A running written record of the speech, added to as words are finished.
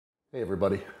Hey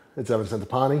everybody, it's Evan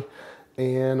Centopani,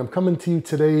 and I'm coming to you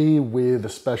today with a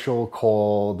special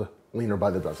called Leaner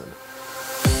by the Dozen.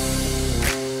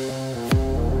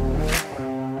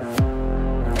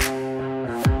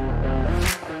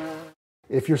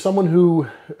 If you're someone who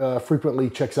frequently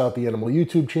checks out the Animal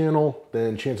YouTube channel,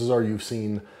 then chances are you've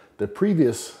seen the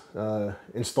previous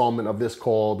installment of this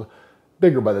called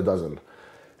Bigger by the Dozen.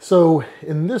 So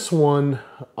in this one,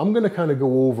 I'm gonna kind of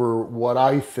go over what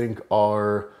I think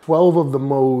are 12 of the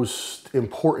most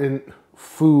important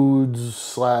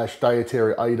foods /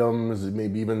 dietary items,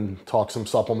 maybe even talk some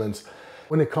supplements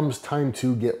when it comes time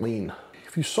to get lean.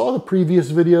 If you saw the previous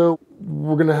video,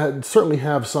 we're gonna certainly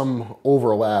have some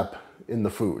overlap in the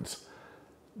foods.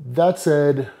 That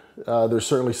said, there's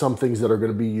certainly some things that are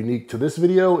gonna be unique to this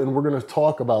video, and we're gonna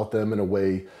talk about them in a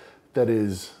way that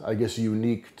is, I guess,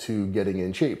 unique to getting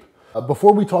in shape.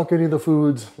 Before we talk any of the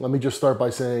foods, let me just start by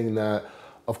saying that,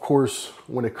 of course,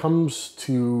 when it comes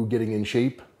to getting in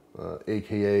shape,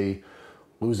 AKA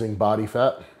losing body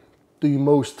fat, the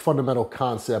most fundamental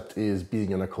concept is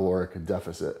being in a caloric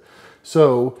deficit.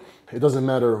 So it doesn't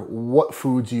matter what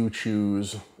foods you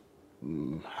choose,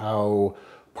 how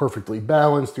perfectly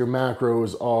balanced your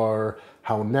macros are,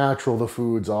 how natural the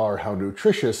foods are, how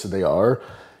nutritious they are.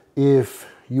 If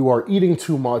you are eating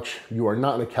too much, you are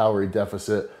not in a calorie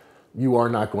deficit, you are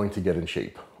not going to get in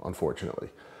shape, unfortunately.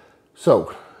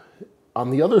 So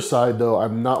on the other side though,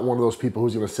 I'm not one of those people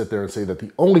who's gonna sit there and say that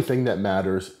the only thing that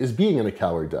matters is being in a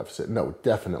calorie deficit. No,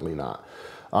 definitely not.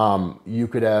 You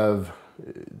could have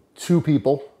two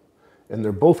people and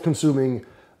they're both consuming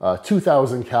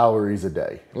 2,000 calories a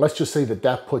day. And let's just say that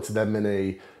that puts them in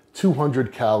a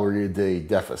 200 calorie a day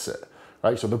deficit,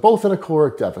 right? So they're both in a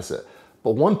caloric deficit.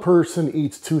 But one person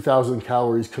eats 2,000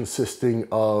 calories consisting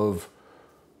of,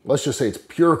 let's just say it's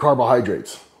pure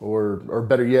carbohydrates, or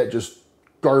better yet, just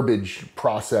garbage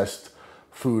processed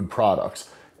food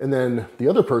products. And then the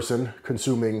other person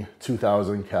consuming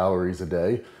 2,000 calories a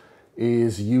day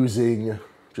is using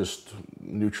just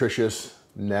nutritious,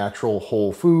 natural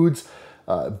whole foods,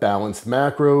 balanced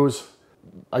macros.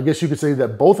 I guess you could say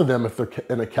that both of them, if they're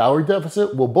in a calorie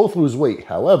deficit, will both lose weight.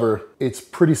 However, it's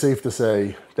pretty safe to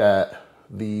say that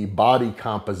the body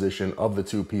composition of the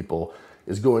two people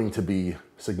is going to be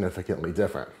significantly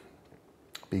different,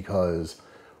 because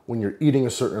when you're eating a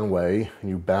certain way and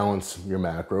you balance your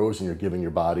macros and you're giving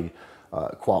your body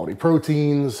quality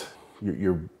proteins,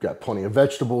 you've got plenty of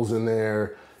vegetables in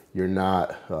there, you're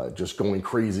not just going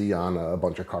crazy on a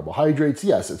bunch of carbohydrates.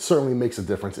 Yes, it certainly makes a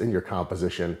difference in your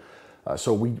composition.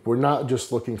 So we're not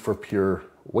just looking for pure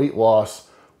weight loss,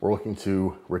 we're looking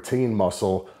to retain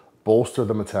muscle, bolster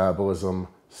the metabolism,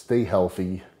 stay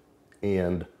healthy,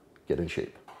 and get in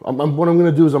shape. What I'm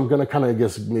gonna do is I'm gonna kind of, I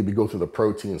guess, maybe go through the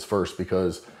proteins first,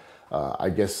 because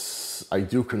I guess I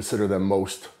do consider them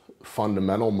most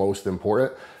fundamental, most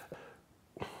important.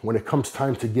 When it comes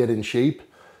time to get in shape,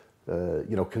 you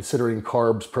know, considering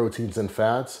carbs, proteins, and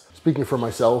fats, speaking for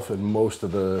myself and most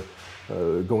of the,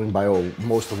 going by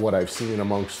most of what I've seen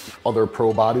amongst other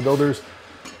pro bodybuilders,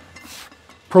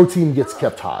 protein gets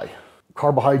kept high.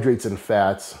 Carbohydrates and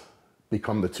fats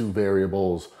become the two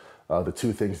variables, the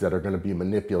two things that are going to be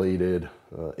manipulated,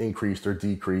 increased or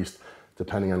decreased,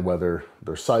 depending on whether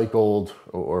they're cycled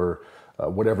or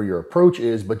whatever your approach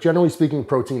is. But generally speaking,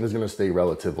 protein is going to stay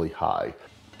relatively high.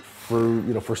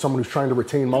 For someone who's trying to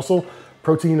retain muscle,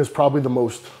 protein is probably the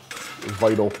most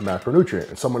vital macronutrient.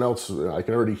 And someone else, I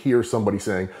can already hear somebody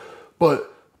saying, but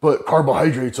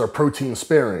carbohydrates are protein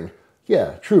sparing.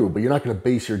 Yeah, true, but you're not going to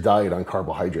base your diet on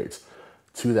carbohydrates.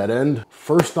 To that end,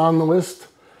 first on the list,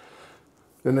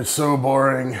 and it's so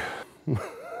boring,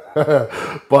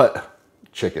 but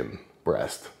chicken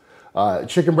breast.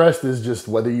 Chicken breast is just,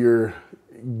 whether you're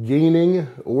gaining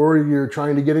or you're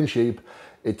trying to get in shape,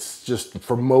 it's just,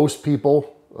 for most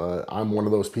people, I'm one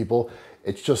of those people,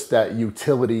 it's just that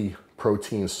utility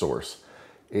protein source.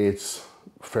 It's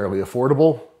fairly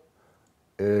affordable,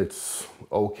 it's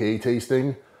okay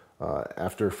tasting.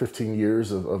 After 15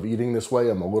 years of eating this way,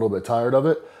 I'm a little bit tired of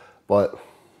it, but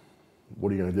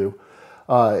what are you gonna do?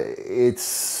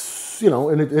 It's, you know,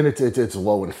 and it's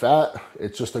low in fat.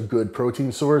 It's just a good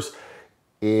protein source.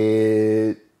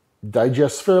 It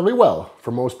digests fairly well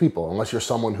for most people, unless you're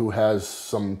someone who has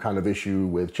some kind of issue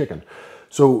with chicken.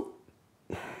 So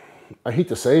I hate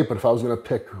to say it, but if I was gonna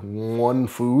pick one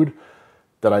food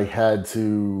that I had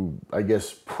to, I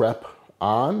guess, prep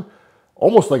on,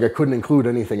 almost like I couldn't include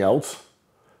anything else,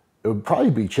 it would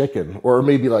probably be chicken, or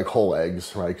maybe like whole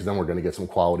eggs, right? Because then we're gonna get some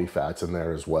quality fats in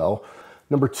there as well.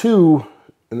 Number two,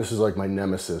 and this is like my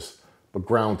nemesis, but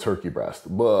ground turkey breast.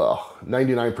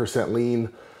 99% lean.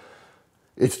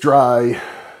 It's dry.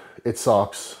 it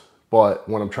sucks, but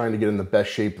when I'm trying to get in the best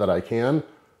shape that I can,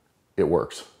 it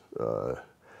works.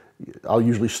 I'll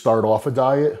usually start off a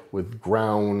diet with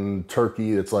ground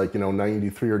turkey that's like,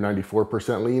 93 or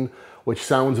 94% lean, which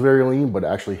sounds very lean, but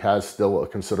actually has still a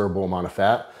considerable amount of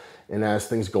fat. And as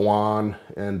things go on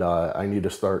and I need to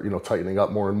start, tightening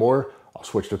up more and more, I'll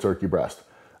switch to turkey breast.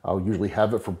 I'll usually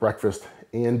have it for breakfast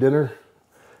and dinner,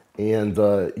 and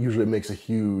usually it makes a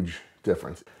huge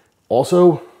difference.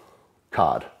 Also,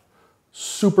 cod.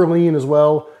 Super lean as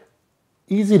well.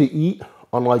 Easy to eat,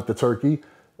 unlike the turkey.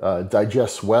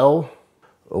 Digests well,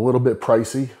 a little bit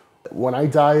pricey. When I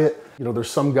diet, there's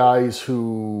some guys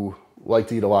who like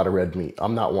to eat a lot of red meat.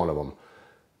 I'm not one of them.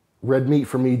 Red meat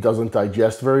for me doesn't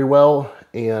digest very well,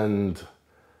 and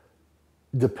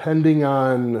depending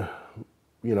on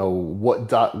what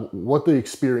the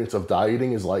experience of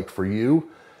dieting is like for you,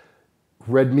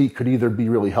 red meat could either be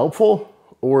really helpful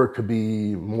or it could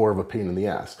be more of a pain in the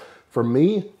ass. For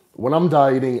me, when I'm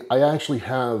dieting, I actually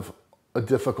have a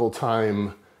difficult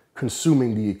time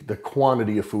consuming the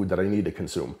quantity of food that I need to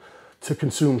consume. To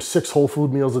consume 6 whole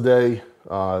food meals a day,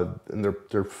 and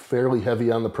they're fairly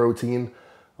heavy on the protein.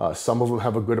 Some of them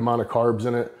have a good amount of carbs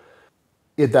in it.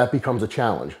 That becomes a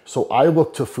challenge. So I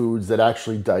look to foods that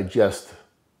actually digest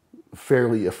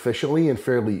fairly efficiently and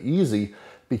fairly easy,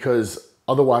 because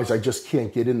otherwise I just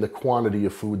can't get in the quantity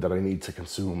of food that I need to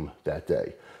consume that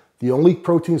day. The only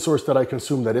protein source that I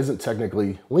consume that isn't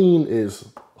technically lean is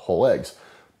whole eggs,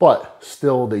 but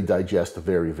still they digest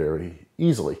very, very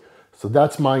easily. So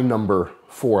that's my number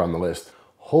 4 on the list.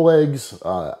 Whole eggs,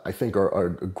 I think are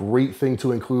a great thing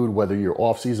to include whether you're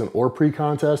off season or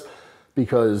pre-contest,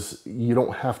 because you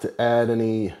don't have to add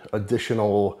any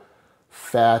additional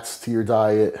fats to your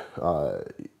diet.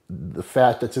 The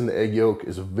fat that's in the egg yolk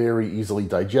is very easily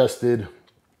digested.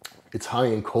 It's high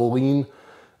in choline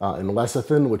and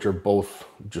lecithin, which are both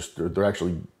they're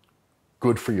actually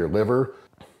good for your liver.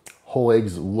 Whole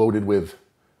eggs loaded with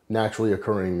naturally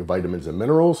occurring vitamins and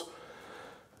minerals.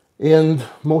 And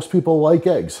most people like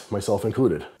eggs, myself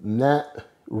included. And that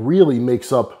really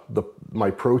makes up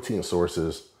my protein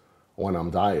sources when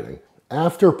I'm dieting.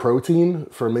 After protein,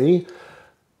 for me,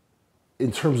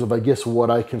 in terms of, I guess, what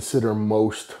I consider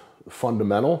most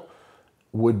fundamental,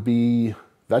 would be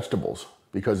vegetables.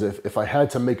 Because if I had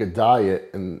to make a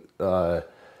diet, and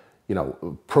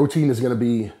protein is going to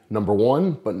be number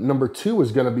 1, but number 2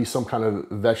 is going to be some kind of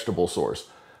vegetable source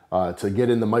to get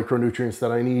in the micronutrients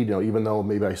that I need. Even though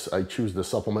maybe I choose to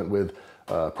supplement with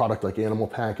a product like Animal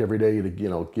Pack every day to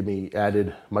give me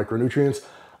added micronutrients,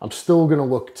 I'm still going to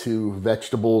look to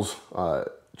vegetables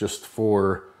just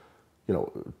for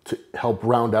to help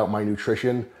round out my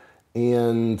nutrition.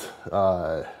 And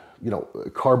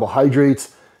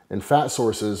carbohydrates and fat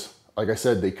sources, like I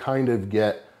said, they kind of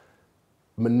get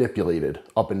manipulated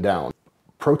up and down.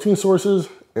 Protein sources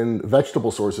and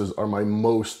vegetable sources are my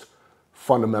most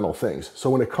fundamental things. So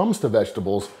when it comes to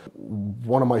vegetables,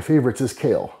 one of my favorites is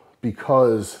kale,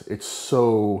 because it's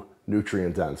so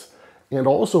nutrient dense, and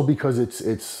also because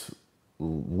it's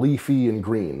leafy and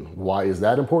green. Why is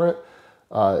that important?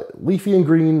 Leafy and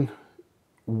green,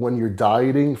 when you're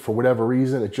dieting, for whatever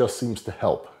reason, it just seems to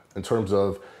help in terms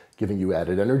of giving you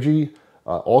added energy.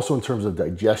 Also in terms of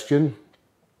digestion,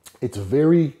 it's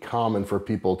very common for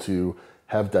people to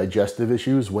have digestive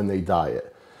issues when they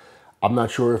diet. I'm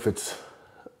not sure if it's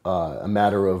a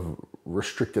matter of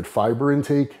restricted fiber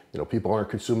intake. People aren't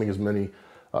consuming as many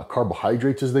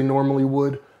carbohydrates as they normally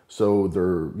would, so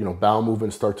their bowel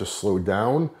movements start to slow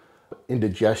down.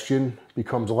 Indigestion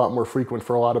becomes a lot more frequent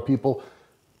for a lot of people.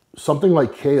 Something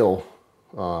like kale,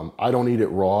 I don't eat it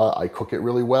raw. I cook it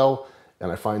really well,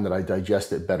 and I find that I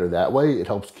digest it better that way. It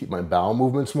helps keep my bowel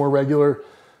movements more regular.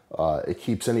 It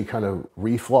keeps any kind of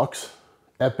reflux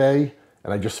at bay,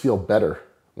 and I just feel better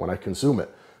when I consume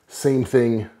it. Same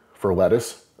thing for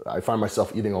lettuce. I find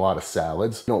myself eating a lot of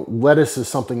salads. Lettuce is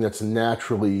something that's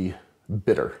naturally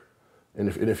bitter. And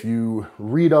if you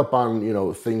read up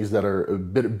on things that are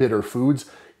bitter foods,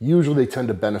 usually they tend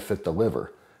to benefit the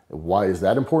liver. Why is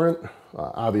that important?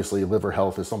 Obviously, liver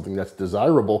health is something that's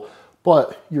desirable,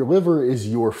 but your liver is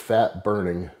your fat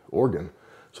burning organ.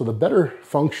 So the better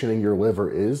functioning your liver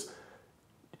is,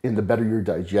 and the better your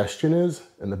digestion is,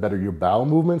 and the better your bowel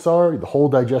movements are, the whole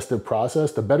digestive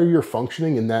process, the better you're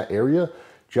functioning in that area,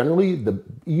 generally the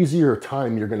easier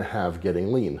time you're gonna have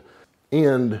getting lean.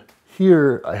 And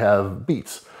here I have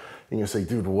beets. And you say,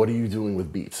 dude, what are you doing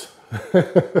with beets?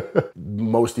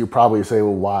 Most of you probably say,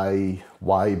 well,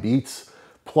 why beets?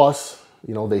 Plus,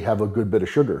 they have a good bit of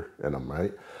sugar in them,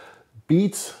 right?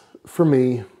 Beets, for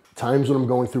me, times when I'm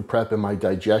going through prep and my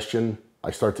digestion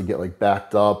I start to get like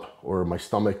backed up or my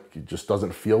stomach just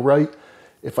doesn't feel right.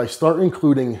 If I start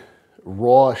including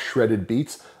raw shredded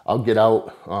beets, I'll get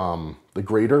out the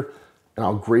grater and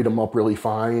I'll grate them up really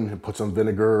fine and put some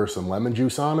vinegar or some lemon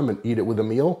juice on them and eat it with a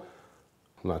meal.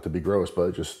 Not to be gross,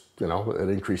 but just, you know, it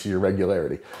increases your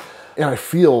regularity. And I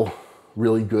feel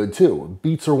really good too.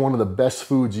 Beets are one of the best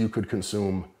foods you could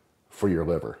consume for your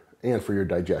liver and for your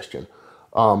digestion.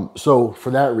 So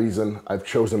for that reason, I've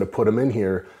chosen to put them in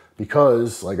here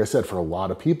because, like I said, for a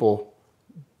lot of people,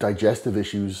 digestive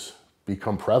issues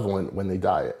become prevalent when they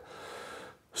diet.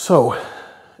 So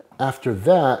after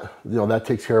that, you know, that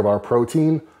takes care of our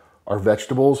protein, our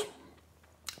vegetables.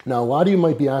 Now, a lot of you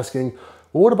might be asking,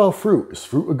 well, what about fruit? Is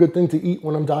fruit a good thing to eat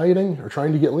when I'm dieting or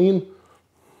trying to get lean?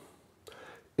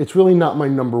 It's really not my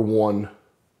number one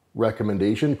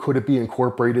recommendation. Could it be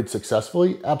incorporated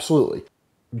successfully? Absolutely.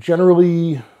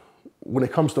 Generally, when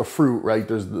it comes to fruit, right,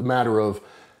 there's the matter of,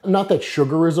 not that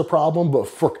sugar is a problem, but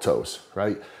fructose,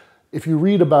 right? If you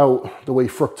read about the way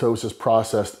fructose is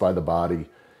processed by the body,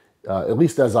 at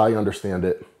least as I understand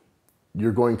it,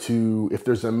 you're going to, if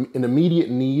there's an immediate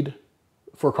need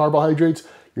for carbohydrates,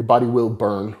 your body will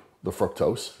burn the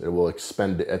fructose. It will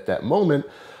expend it at that moment.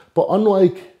 But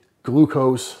unlike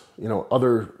glucose, you know,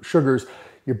 other sugars,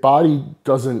 your body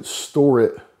doesn't store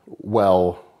it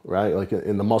well, right? Like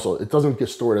in the muscle, it doesn't get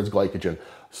stored as glycogen.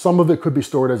 Some of it could be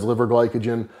stored as liver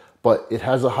glycogen, but it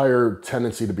has a higher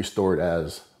tendency to be stored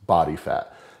as body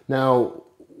fat. Now,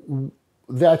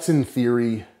 that's in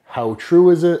theory. How true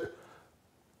is it?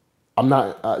 I'm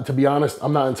not, to be honest,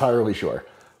 I'm not entirely sure.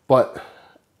 But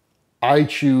I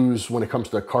choose, when it comes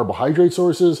to carbohydrate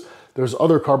sources, there's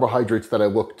other carbohydrates that I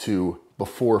look to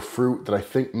before fruit that I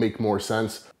think make more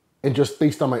sense. And just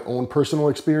based on my own personal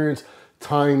experience,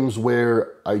 times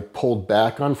where I pulled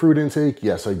back on fruit intake,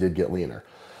 yes, I did get leaner.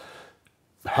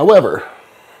 However,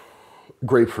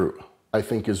 grapefruit, I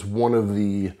think, is one of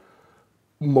the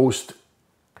most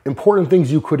important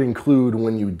things you could include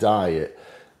when you diet,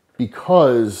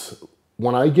 because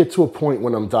when I get to a point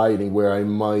when I'm dieting where I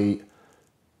might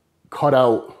cut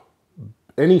out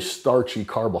any starchy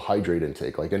carbohydrate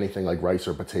intake, like anything like rice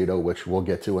or potato, which we'll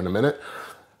get to in a minute,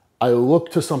 I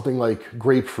look to something like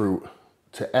grapefruit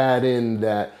to add in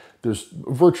that there's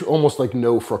almost like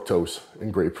no fructose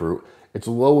in grapefruit. It's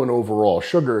low in overall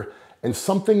sugar, and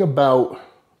something about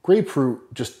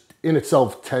grapefruit just in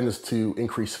itself tends to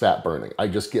increase fat burning. I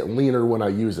just get leaner when I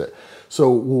use it.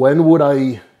 So when would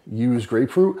I use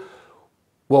grapefruit?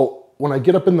 Well, when I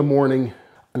get up in the morning.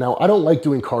 Now, I don't like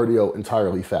doing cardio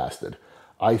entirely fasted.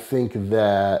 I think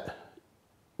that,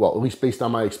 well, at least based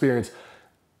on my experience,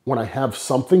 when I have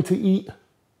something to eat,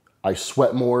 I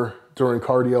sweat more during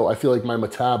cardio. I feel like my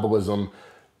metabolism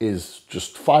is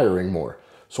just firing more.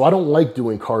 So I don't like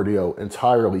doing cardio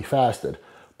entirely fasted.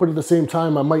 But at the same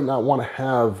time, I might not want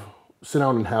to sit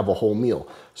down and have a whole meal.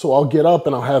 So I'll get up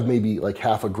and I'll have maybe like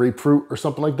half a grapefruit or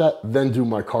something like that, then do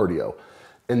my cardio.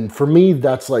 And for me,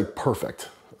 that's like perfect.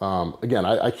 Again,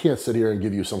 I can't sit here and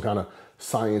give you some kind of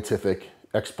scientific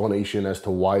explanation as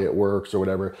to why it works or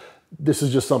whatever. This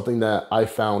is just something that I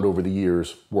found over the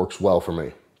years works well for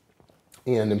me.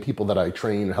 And in people that I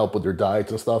train and help with their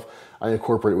diets and stuff, I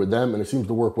incorporate it with them, and it seems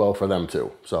to work well for them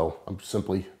too. So I'm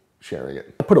simply sharing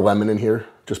it. I put a lemon in here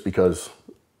just because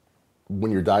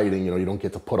when you're dieting, you know, you don't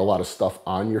get to put a lot of stuff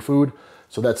on your food.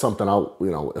 So that's something I'll,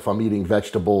 you know, if I'm eating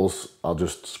vegetables, I'll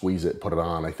just squeeze it, put it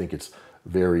on. I think it's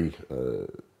very,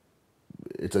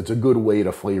 it's a good way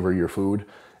to flavor your food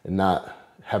and not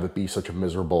have it be such a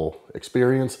miserable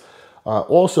experience.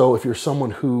 Also, if you're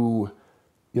someone who,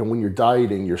 you know, when you're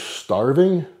dieting, you're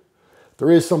starving,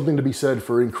 there is something to be said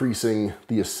for increasing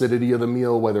the acidity of the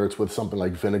meal, whether it's with something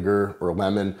like vinegar or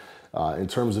lemon, in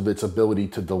terms of its ability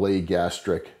to delay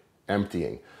gastric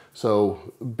emptying.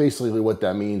 So basically what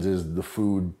that means is the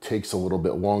food takes a little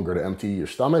bit longer to empty your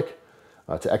stomach,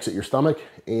 to exit your stomach,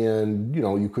 and, you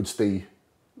know, you could stay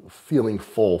feeling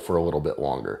full for a little bit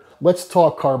longer. Let's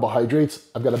talk carbohydrates.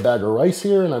 I've got a bag of rice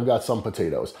here and I've got some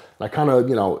potatoes. And I kind of,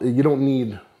 you know, you don't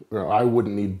need, or I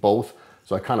wouldn't need both.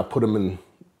 So I kind of put them in,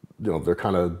 you know, they're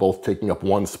kind of both taking up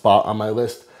one spot on my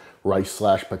list,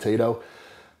 rice/potato.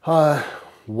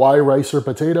 Why rice or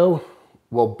potato?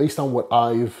 Well, based on what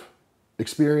I've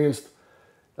experienced,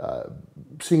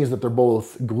 seeing as that they're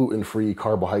both gluten-free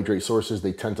carbohydrate sources,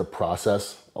 they tend to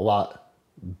process a lot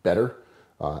better.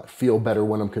 Feel better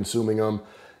when I'm consuming them.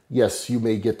 Yes, you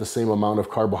may get the same amount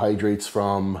of carbohydrates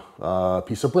from a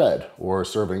piece of bread or a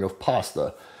serving of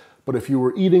pasta, but if you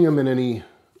were eating them in any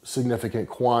significant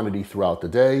quantity throughout the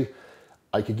day,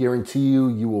 I could guarantee you,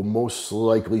 you will most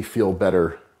likely feel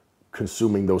better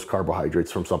consuming those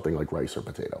carbohydrates from something like rice or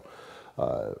potato.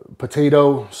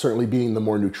 Potato certainly being the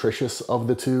more nutritious of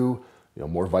the two,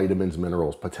 more vitamins,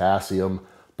 minerals, potassium,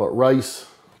 but rice,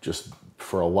 just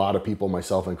for a lot of people,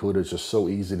 myself included, is just so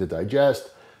easy to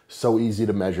digest, so easy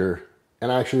to measure,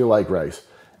 and I actually like rice.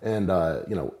 And,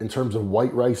 in terms of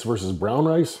white rice versus brown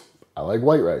rice, I like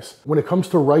white rice. When it comes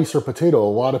to rice or potato, a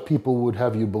lot of people would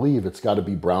have you believe it's got to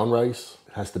be brown rice,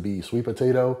 it has to be sweet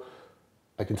potato.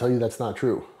 I can tell you that's not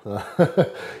true.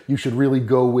 You should really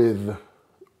go with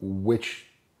which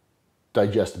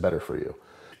digests better for you.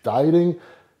 Dieting,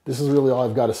 this is really all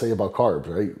I've got to say about carbs,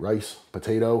 right? Rice,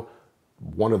 potato,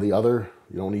 one or the other.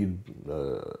 You don't need,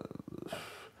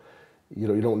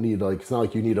 you don't need, like, it's not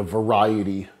like you need a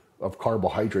variety of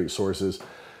carbohydrate sources.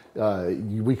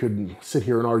 We could sit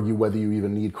here and argue whether you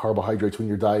even need carbohydrates when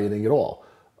you're dieting at all.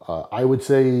 I would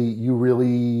say you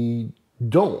really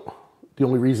don't. The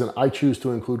only reason I choose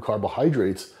to include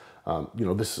carbohydrates,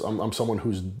 I'm someone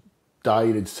who's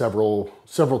dieted several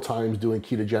times doing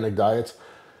ketogenic diets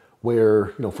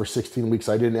where, for 16 weeks,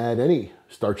 I didn't add any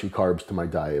starchy carbs to my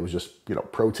diet. It was just,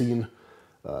 protein,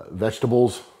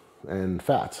 vegetables, and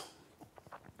fats.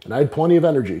 And I had plenty of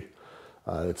energy.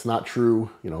 It's not true,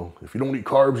 if you don't eat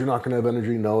carbs, you're not going to have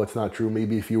energy. No, it's not true.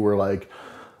 Maybe if you were like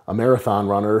a marathon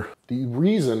runner. The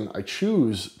reason I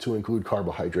choose to include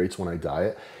carbohydrates when I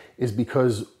diet is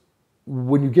because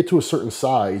when you get to a certain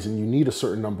size and you need a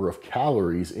certain number of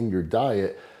calories in your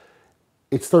diet,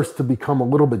 it starts to become a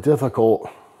little bit difficult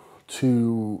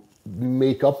to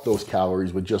make up those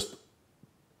calories with just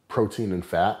protein and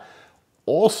fat.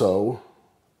 Also,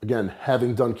 again,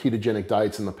 having done ketogenic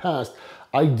diets in the past,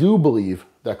 I do believe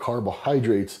that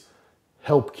carbohydrates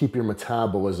help keep your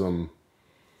metabolism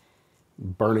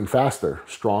burning faster,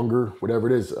 stronger, whatever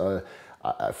it is.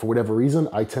 For whatever reason,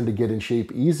 I tend to get in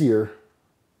shape easier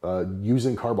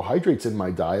using carbohydrates in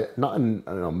my diet, not in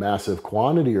massive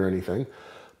quantity or anything,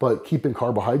 but keeping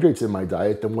carbohydrates in my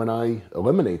diet than when I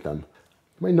eliminate them.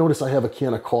 You might notice I have a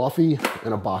can of coffee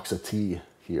and a box of tea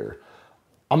here.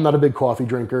 I'm not a big coffee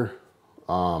drinker,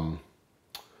 but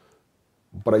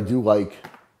I do like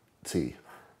tea.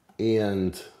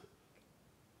 And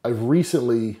I've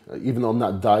recently, even though I'm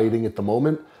not dieting at the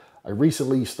moment, I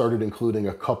recently started including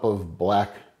a cup of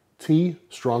black tea,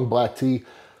 strong black tea,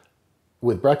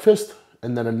 with breakfast,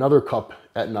 and then another cup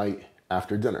at night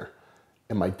after dinner.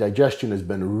 And my digestion has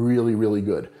been really, really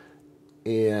good.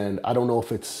 And I don't know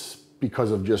if it's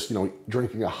because of just,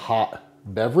 drinking a hot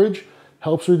beverage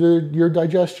helps with your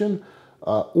digestion,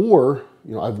 or,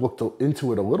 I've looked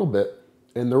into it a little bit,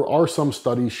 and there are some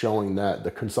studies showing that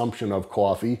the consumption of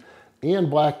coffee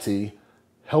and black tea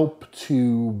help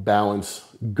to balance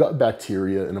gut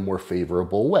bacteria in a more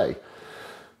favorable way.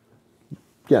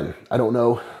 Again, I don't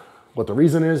know what the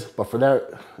reason is, but for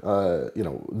that,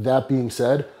 that being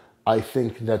said, I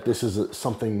think that this is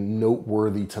something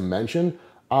noteworthy to mention.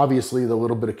 Obviously, the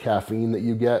little bit of caffeine that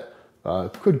you get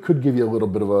could give you a little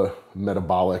bit of a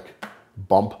metabolic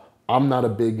bump. I'm not a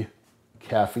big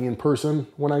caffeine person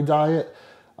when I diet.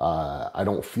 I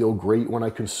don't feel great when I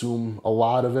consume a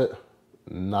lot of it.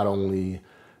 Not only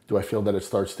do I feel that it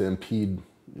starts to impede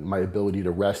my ability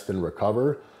to rest and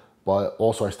recover, but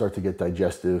also I start to get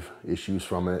digestive issues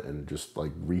from it and just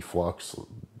like reflux.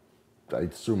 I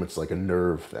assume it's like a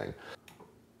nerve thing.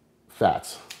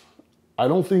 Fats. I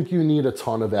don't think you need a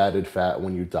ton of added fat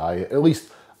when you diet. At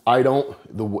least I don't.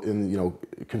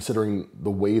 Considering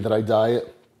the way that I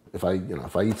diet, if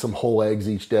I eat some whole eggs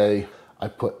each day,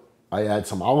 I add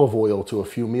some olive oil to a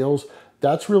few meals.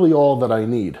 That's really all that I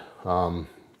need.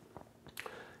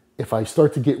 If I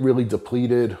start to get really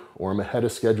depleted or I'm ahead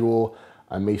of schedule,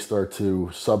 I may start to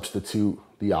substitute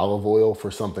the olive oil for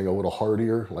something a little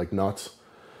heartier, like nuts.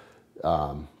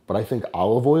 But I think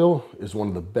olive oil is one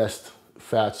of the best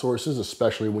fat sources,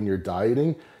 especially when you're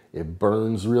dieting. It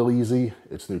burns real easy,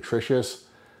 it's nutritious,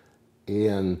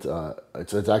 and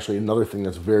it's actually another thing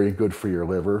that's very good for your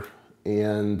liver.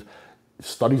 And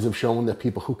studies have shown that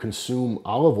people who consume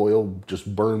olive oil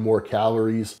just burn more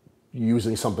calories.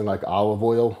 Using something like olive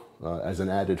oil as an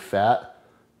added fat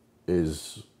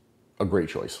is a great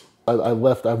choice. I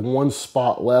have one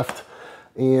spot left,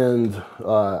 and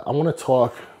I want to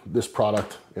talk this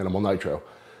product, Animal Nitro.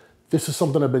 This is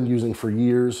something I've been using for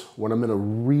years. When I'm in a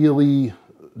really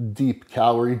deep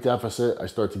calorie deficit, I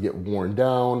start to get worn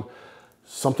down.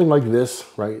 Something like this,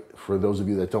 right? For those of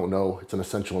you that don't know, it's an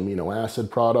essential amino acid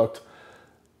product.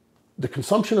 The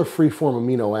consumption of free-form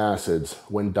amino acids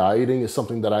when dieting is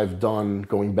something that I've done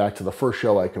going back to the first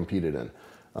show I competed in.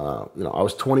 I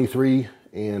was 23,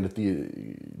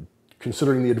 and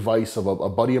considering the advice of a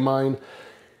buddy of mine,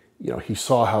 he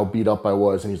saw how beat up I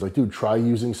was, and he's like, dude, try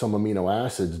using some amino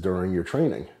acids during your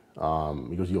training.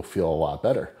 He goes, you'll feel a lot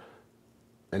better.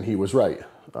 And he was right.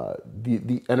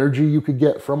 The energy you could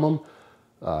get from them,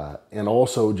 and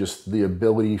also just the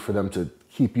ability for them to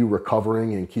keep you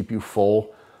recovering and keep you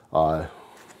full,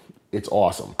 it's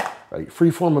awesome. Right?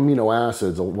 Free-form amino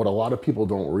acids, what a lot of people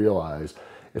don't realize,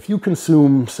 if you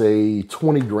consume, say,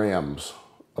 20 grams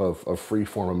of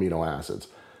free-form amino acids,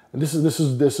 and this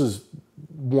is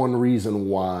one reason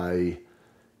why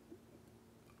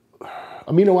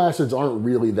amino acids aren't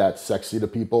really that sexy to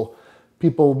people.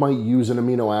 People might use an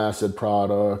amino acid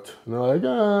product, and they're like,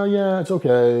 yeah, it's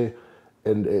okay.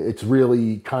 And it's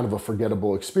really kind of a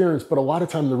forgettable experience, but a lot of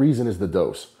time the reason is the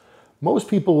dose. Most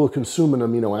people will consume an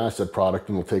amino acid product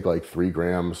and will take like 3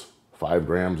 grams, 5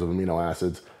 grams of amino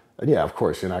acids. And yeah, of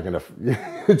course, you're not gonna,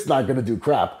 it's not gonna do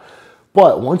crap.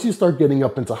 But once you start getting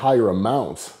up into higher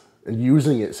amounts and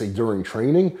using it, say during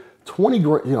training, 20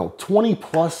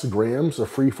 plus grams of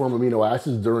free-form amino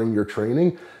acids during your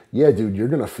training, yeah, dude, you're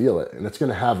gonna feel it. And it's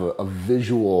gonna have a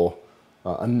visual,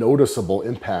 a noticeable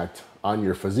impact on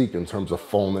your physique in terms of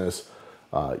fullness.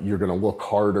 You're gonna look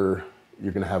harder,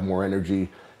 you're gonna have more energy.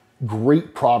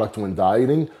 Great product when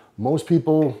dieting. Most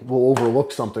people will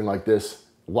overlook something like this.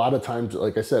 A lot of times,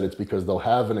 like I said, it's because they'll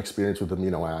have an experience with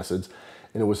amino acids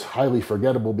and it was highly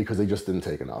forgettable because they just didn't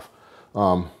take enough.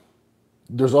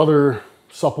 There's other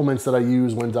supplements that I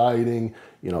use when dieting,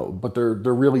 but they're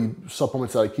really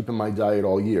supplements that I keep in my diet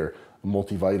all year. A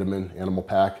multivitamin, Animal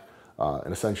Pack,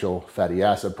 an essential fatty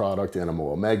acid product,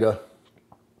 Animal Omega.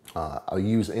 I'll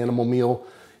use Animal Meal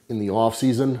in the off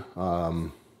season,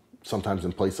 sometimes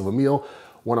in place of a meal.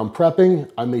 When I'm prepping,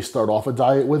 I may start off a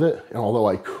diet with it, and although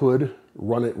I could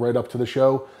run it right up to the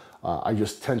show, I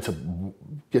just tend to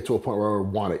get to a point where I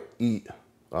want to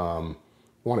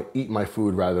eat my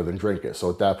food rather than drink it. So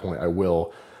at that point, I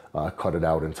will cut it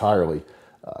out entirely.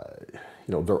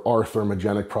 There are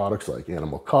thermogenic products like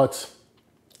Animal Cuts.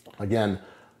 Again,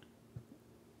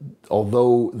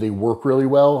 although they work really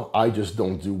well, I just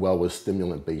don't do well with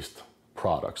stimulant-based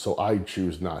products, so I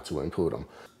choose not to include them.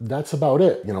 That's about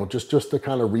it. Just to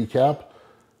kind of recap,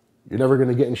 you're never going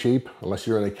to get in shape unless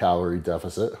you're in a calorie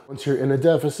deficit. Once you're in a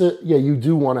deficit, yeah, you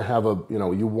do want to have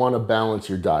you want to balance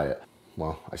your diet.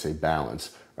 Well, I say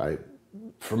balance, right?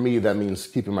 For me, that means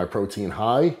keeping my protein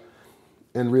high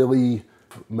and really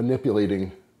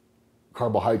manipulating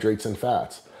carbohydrates and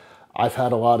fats. I've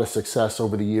had a lot of success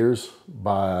over the years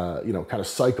by, kind of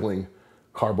cycling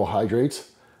carbohydrates.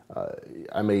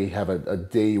 I may have a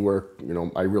day where,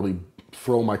 I really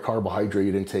throw my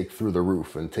carbohydrate intake through the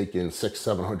roof and take in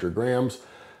 600-700 grams.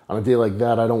 On a day like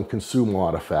that, I don't consume a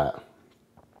lot of fat.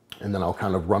 And then I'll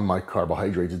kind of run my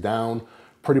carbohydrates down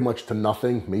pretty much to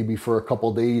nothing, maybe for a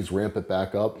couple days, ramp it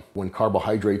back up. When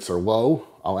carbohydrates are low,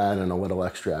 I'll add in a little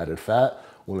extra added fat.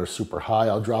 When they're super high,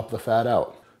 I'll drop the fat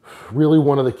out. Really,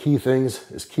 one of the key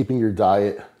things is keeping your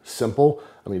diet simple.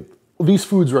 I mean, these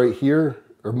foods right here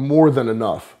are more than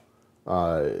enough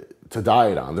to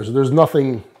diet on. There's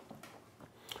nothing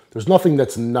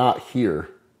that's not here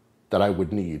that I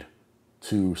would need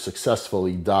to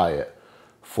successfully diet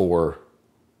for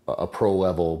a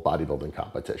pro-level bodybuilding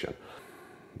competition.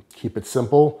 Keep it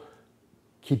simple.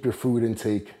 Keep your food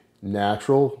intake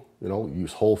natural.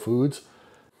 Use whole foods.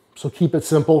 So keep it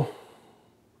simple.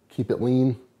 Keep it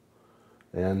lean.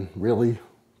 And really,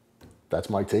 that's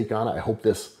my take on it. I hope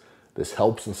this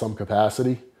helps in some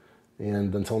capacity.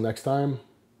 And until next time,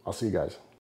 I'll see you guys.